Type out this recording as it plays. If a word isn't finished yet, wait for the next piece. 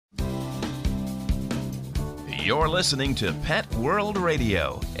You're listening to Pet World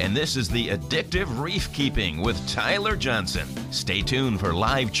Radio, and this is the Addictive Reef Keeping with Tyler Johnson. Stay tuned for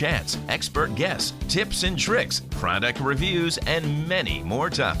live chats, expert guests, tips and tricks, product reviews, and many more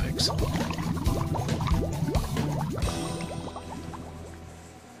topics.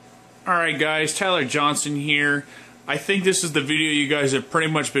 Alright guys, Tyler Johnson here. I think this is the video you guys have pretty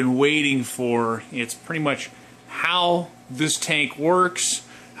much been waiting for. It's pretty much how this tank works,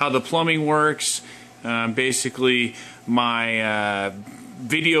 how the plumbing works, basically my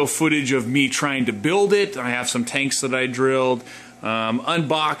video footage of me trying to build it. I have some tanks that I drilled,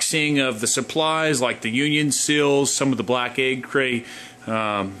 unboxing of the supplies like the union seals, some of the black egg crate,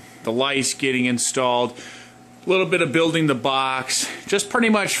 the lice getting installed, a little bit of building the box, just pretty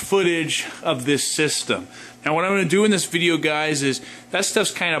much footage of this system. Now what I'm going to do in this video, guys, is that stuff's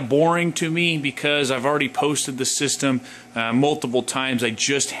kind of boring to me because I've already posted the system multiple times. I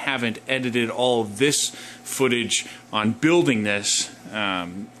just haven't edited all of this footage on building this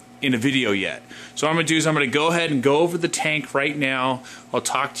in a video yet. So what I'm going to do is I'm going to go ahead and go over the tank right now. I'll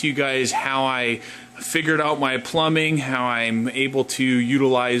talk to you guys how I figured out my plumbing, how I'm able to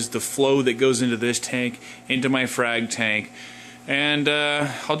utilize the flow that goes into this tank into my frag tank. And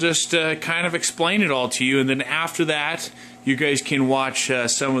I'll just kind of explain it all to you, and then after that you guys can watch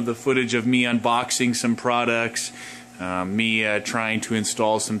some of the footage of me unboxing some products, me trying to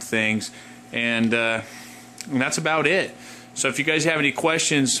install some things, and that's about it. So if you guys have any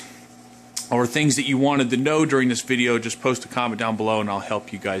questions or things that you wanted to know during this video, just post a comment down below and I'll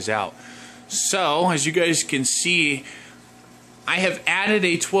help you guys out. So as you guys can see, I have added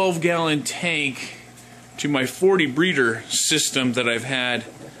a 12-gallon tank to my 40 breeder system that I've had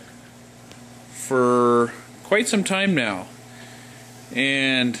for quite some time now.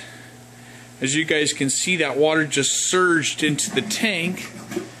 And as you guys can see, that water just surged into the tank,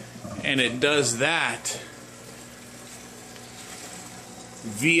 and it does that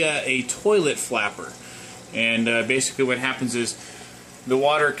via a toilet flapper. And basically what happens is the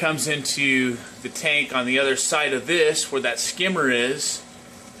water comes into the tank on the other side of this where that skimmer is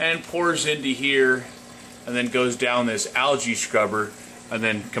and pours into here, and then goes down this algae scrubber, and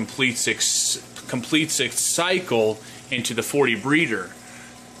then completes its cycle into the 40 breeder.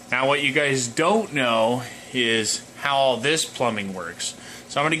 Now what you guys don't know is how all this plumbing works.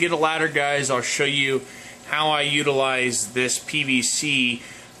 So I'm going to get a ladder, guys. I'll show you how I utilize this PVC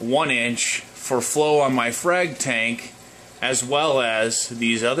 1-inch for flow on my frag tank, as well as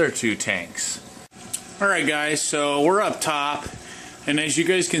these other two tanks. Alright guys, so we're up top, and as you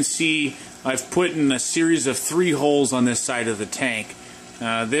guys can see, I've put in a series of 3 holes on this side of the tank.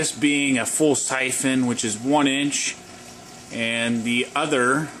 This being a full siphon, which is 1 inch, and the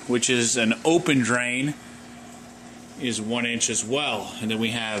other, which is an open drain, is 1 inch as well. And then we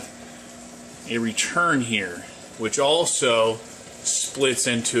have a return here, which also splits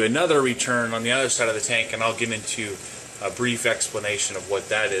into another return on the other side of the tank, and I'll get into a brief explanation of what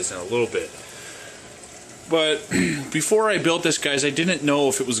that is in a little bit. But before I built this, guys, I didn't know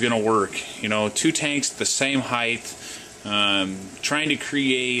if it was going to work. You know, 2 tanks the same height, trying to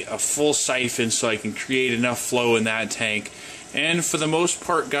create a full siphon so I can create enough flow in that tank. And for the most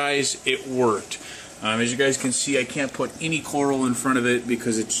part, guys, it worked. As you guys can see, I can't put any coral in front of it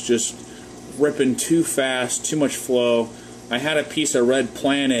because it's just ripping too fast, too much flow. I had a piece of red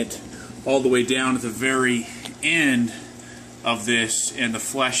planet all the way down at the very end of this, and the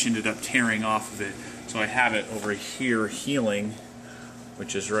flesh ended up tearing off of it. So I have it over here healing,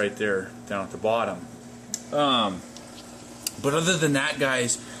 which is right there down at the bottom. But other than that,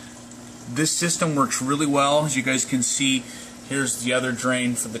 guys, this system works really well. As you guys can see, here's the other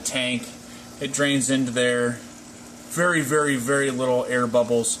drain for the tank. It drains into there. Very, very, very little air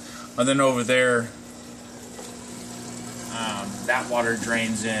bubbles. And then over there, that water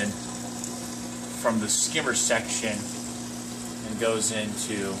drains in from the skimmer section and goes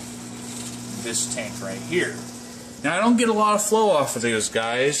into this tank right here. Now I don't get a lot of flow off of those,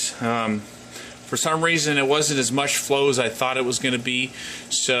 guys. For some reason it wasn't as much flow as I thought it was going to be,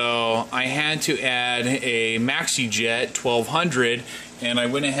 so I had to add a MaxiJet 1200, and I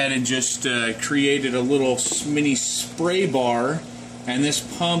went ahead and just created a little mini spray bar, and this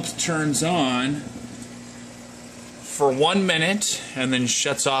pump turns on for 1 minute and then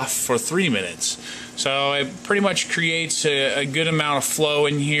shuts off for 3 minutes. So it pretty much creates a good amount of flow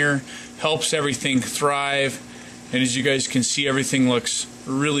in here, helps everything thrive, and as you guys can see, everything looks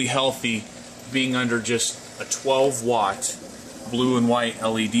really healthy being under just a 12-watt blue and white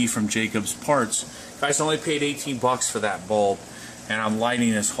LED from Jacobs Parts. Guys, I only paid 18 bucks for that bulb, and I'm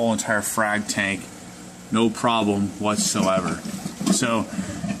lighting this whole entire frag tank no problem whatsoever. So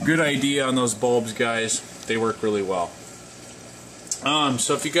good idea on those bulbs, guys. They work really well.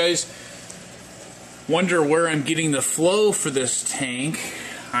 So if you guys wonder where I'm getting the flow for this tank,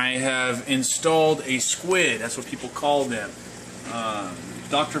 I have installed a squid. That's what people call them.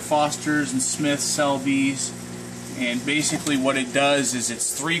 Dr. Foster's and Smith sell these, and basically what it does is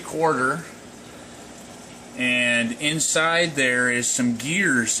it's 3/4, and inside there is some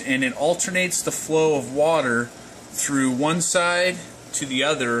gears, and it alternates the flow of water through one side to the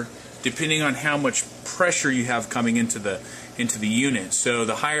other depending on how much pressure you have coming into the unit. So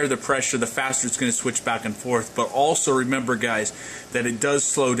the higher the pressure, the faster it's going to switch back and forth. But also remember, guys, that it does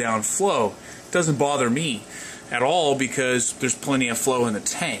slow down flow. It doesn't bother me at all because there's plenty of flow in the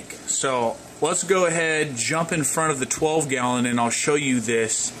tank. So let's go ahead, jump in front of the 12-gallon, and I'll show you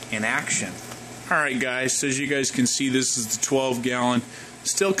this in action. Alright guys, so as you guys can see, this is the 12-gallon.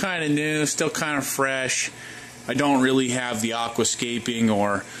 Still kind of new, still kind of fresh. I don't really have the aquascaping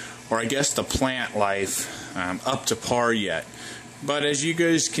or I guess the plant life up to par yet. But as you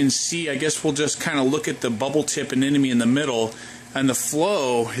guys can see, I guess we'll just kind of look at the bubble tip anemone in the middle, and the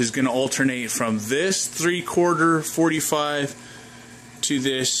flow is going to alternate from this 3/4 45 to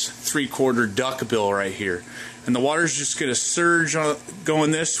this 3/4 duckbill right here. And the water's just going to surge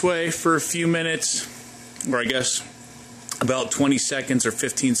going this way for a few minutes, or I guess about 20 seconds or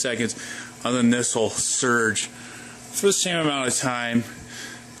 15 seconds, and then this will surge for the same amount of time.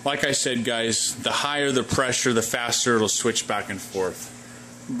 Like I said, guys, the higher the pressure, the faster it'll switch back and forth.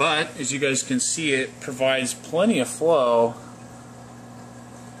 But as you guys can see, it provides plenty of flow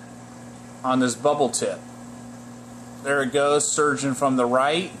on this bubble tip. There it goes, surging from the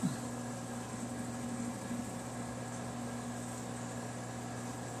right.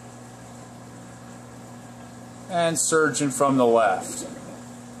 And surging from the left.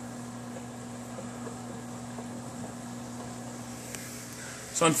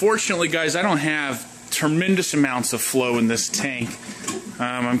 So unfortunately, guys, I don't have tremendous amounts of flow in this tank.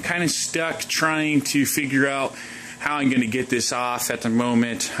 I'm kind of stuck trying to figure out how I'm going to get this off at the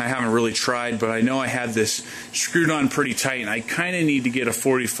moment. I haven't really tried, but I know I have this screwed on pretty tight, and I kind of need to get a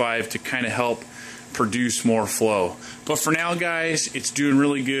 45 to kind of help produce more flow. But for now, guys, it's doing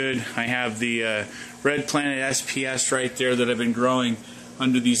really good. I have the Red Planet SPS right there that I've been growing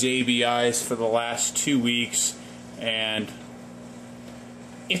under these ABIs for the last 2 weeks, and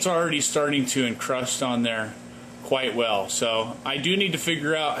it's already starting to encrust on there quite well. So I do need to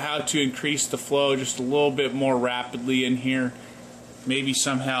figure out how to increase the flow just a little bit more rapidly in here. Maybe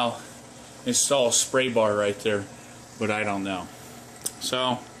somehow install a spray bar right there, but I don't know.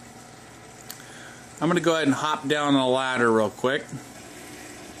 So I'm going to go ahead and hop down the ladder real quick.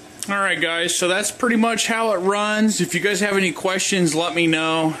 Alright guys, so that's pretty much how it runs. If you guys have any questions, let me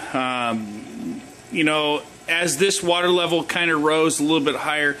know. You know, as this water level kind of rose a little bit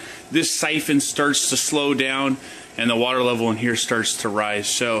higher, this siphon starts to slow down and the water level in here starts to rise.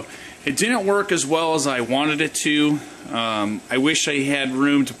 So it didn't work as well as I wanted it to. I wish I had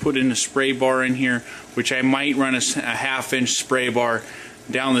room to put in a spray bar in here, which I might run a 1/2-inch spray bar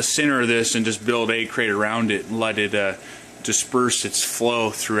down the center of this and just build a crate around it and let it disperse its flow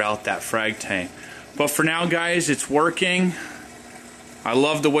throughout that frag tank. But for now, guys, it's working. I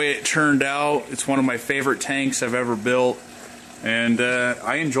love the way it turned out. It's one of my favorite tanks I've ever built, and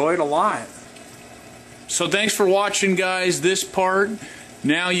I enjoy it a lot. So thanks for watching, guys, this part.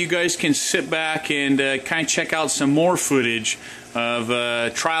 Now you guys can sit back and kind of check out some more footage of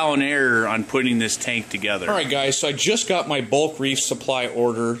trial and error on putting this tank together. Alright guys, so I just got my bulk reef supply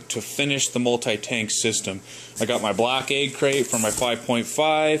order to finish the multi-tank system. I got my black egg crate for my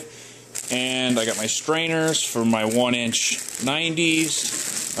 5.5, and I got my strainers for my 1-inch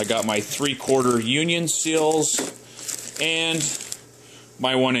 90s. I got my 3/4 union seals and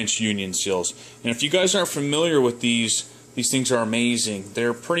my 1-inch union seals. And if you guys aren't familiar with these things are amazing.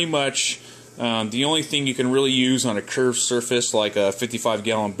 They're pretty much the only thing you can really use on a curved surface like a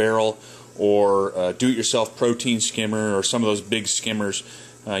 55-gallon barrel or a do-it-yourself protein skimmer or some of those big skimmers.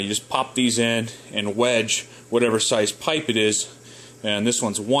 You just pop these in and wedge whatever size pipe it is, and this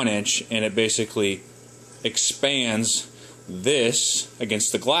one's 1-inch, and it basically expands this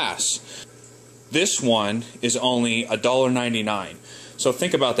against the glass. This one is only $1.99. So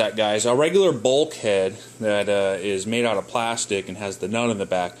think about that, guys. A regular bulkhead that is made out of plastic and has the nut in the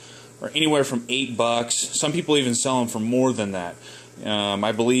back are anywhere from $8. Some people even sell them for more than that.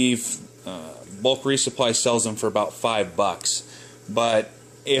 I believe Bulk Resupply sells them for about $5. But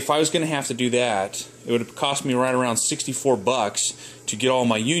if I was going to have to do that, it would have cost me right around $64 to get all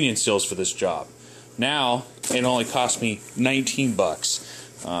my union seals for this job. Now it only cost me $19.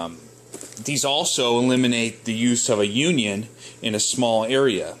 these also eliminate the use of a union in a small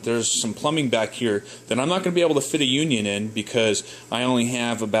area. There's some plumbing back here that I'm not going to be able to fit a union in because I only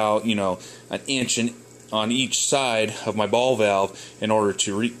have about, you know, an inch on each side of my ball valve in order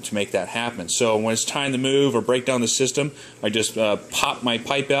to make that happen. So when it's time to move or break down the system, I just pop my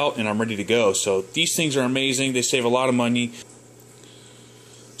pipe out and I'm ready to go. So these things are amazing. They save a lot of money.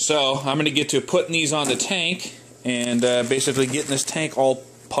 So I'm going to get to putting these on the tank and basically getting this tank all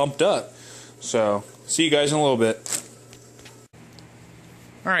pumped up. So see you guys in a little bit.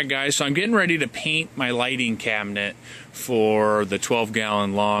 Alright guys, so I'm getting ready to paint my lighting cabinet for the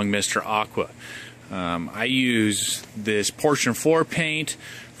 12-gallon long Mr. Aqua. I use this portion floor paint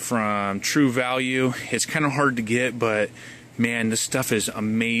from True Value. It's kind of hard to get, but man, this stuff is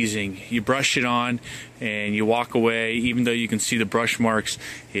amazing. You brush it on and you walk away, even though you can see the brush marks,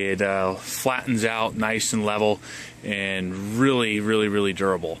 it flattens out nice and level and really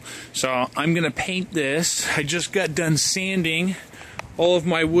durable. So I'm gonna paint this. I just got done sanding all of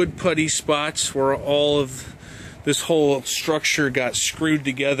my wood putty spots where all of this whole structure got screwed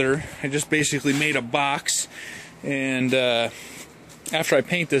together. I just basically made a box, and after I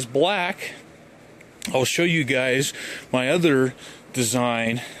paint this black, I'll show you guys my other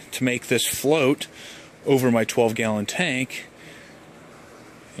design to make this float over my 12-gallon tank,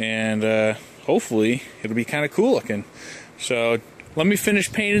 and hopefully it'll be kind of cool looking. So let me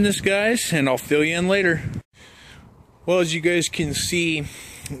finish painting this, guys, and I'll fill you in later. Well, as you guys can see,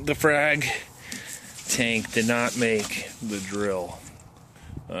 the frag tank did not make the drill.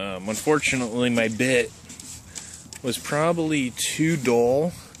 Unfortunately, my bit was probably too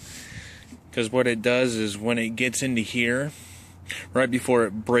dull, because what it does is when it gets into here, right before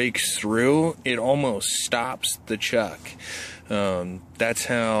it breaks through, it almost stops the chuck. That's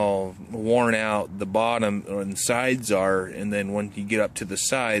how worn out the bottom and sides are, and then when you get up to the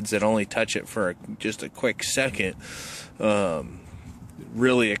sides that only touch it for just a quick second,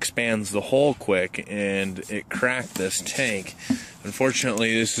 really expands the hole quick, and it cracked this tank.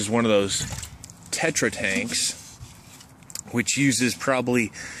 Unfortunately, this is one of those Tetra tanks, which uses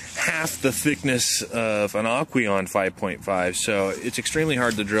probably half the thickness of an Aqueon 5.5, so it's extremely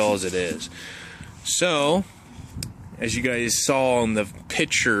hard to drill as it is. So, as you guys saw in the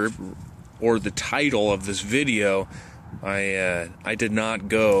picture or the title of this video, I did not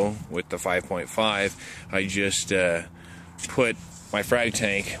go with the 5.5. I just put my frag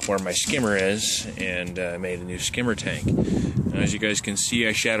tank where my skimmer is and made a new skimmer tank. And as you guys can see,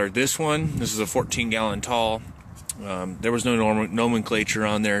 I shattered this one. This is a 14-gallon tall. There was no nomenclature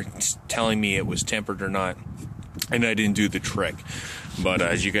on there telling me it was tempered or not, and I didn't do the trick. But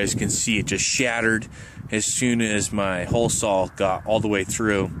as you guys can see, it just shattered as soon as my hole saw got all the way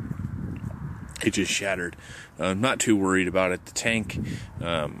through. It just shattered. I'm not too worried about it. The tank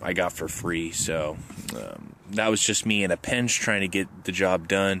I got for free, so that was just me in a pinch trying to get the job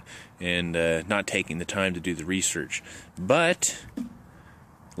done and not taking the time to do the research. But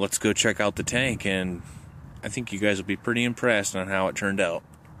let's go check out the tank, and I think you guys will be pretty impressed on how it turned out.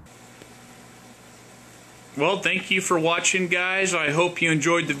 Well, thank you for watching, guys. I hope you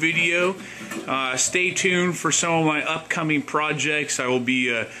enjoyed the video. Stay tuned for some of my upcoming projects. I will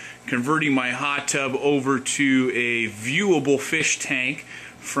be converting my hot tub over to a viewable fish tank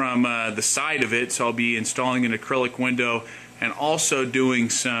from the side of it. So I'll be installing an acrylic window and also doing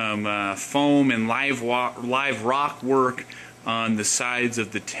some foam and live rock work on the sides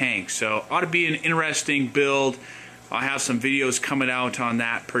of the tank. So ought to be an interesting build. I'll have some videos coming out on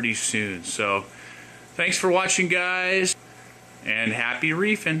that pretty soon. So thanks for watching, guys, and happy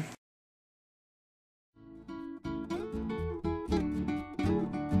reefing.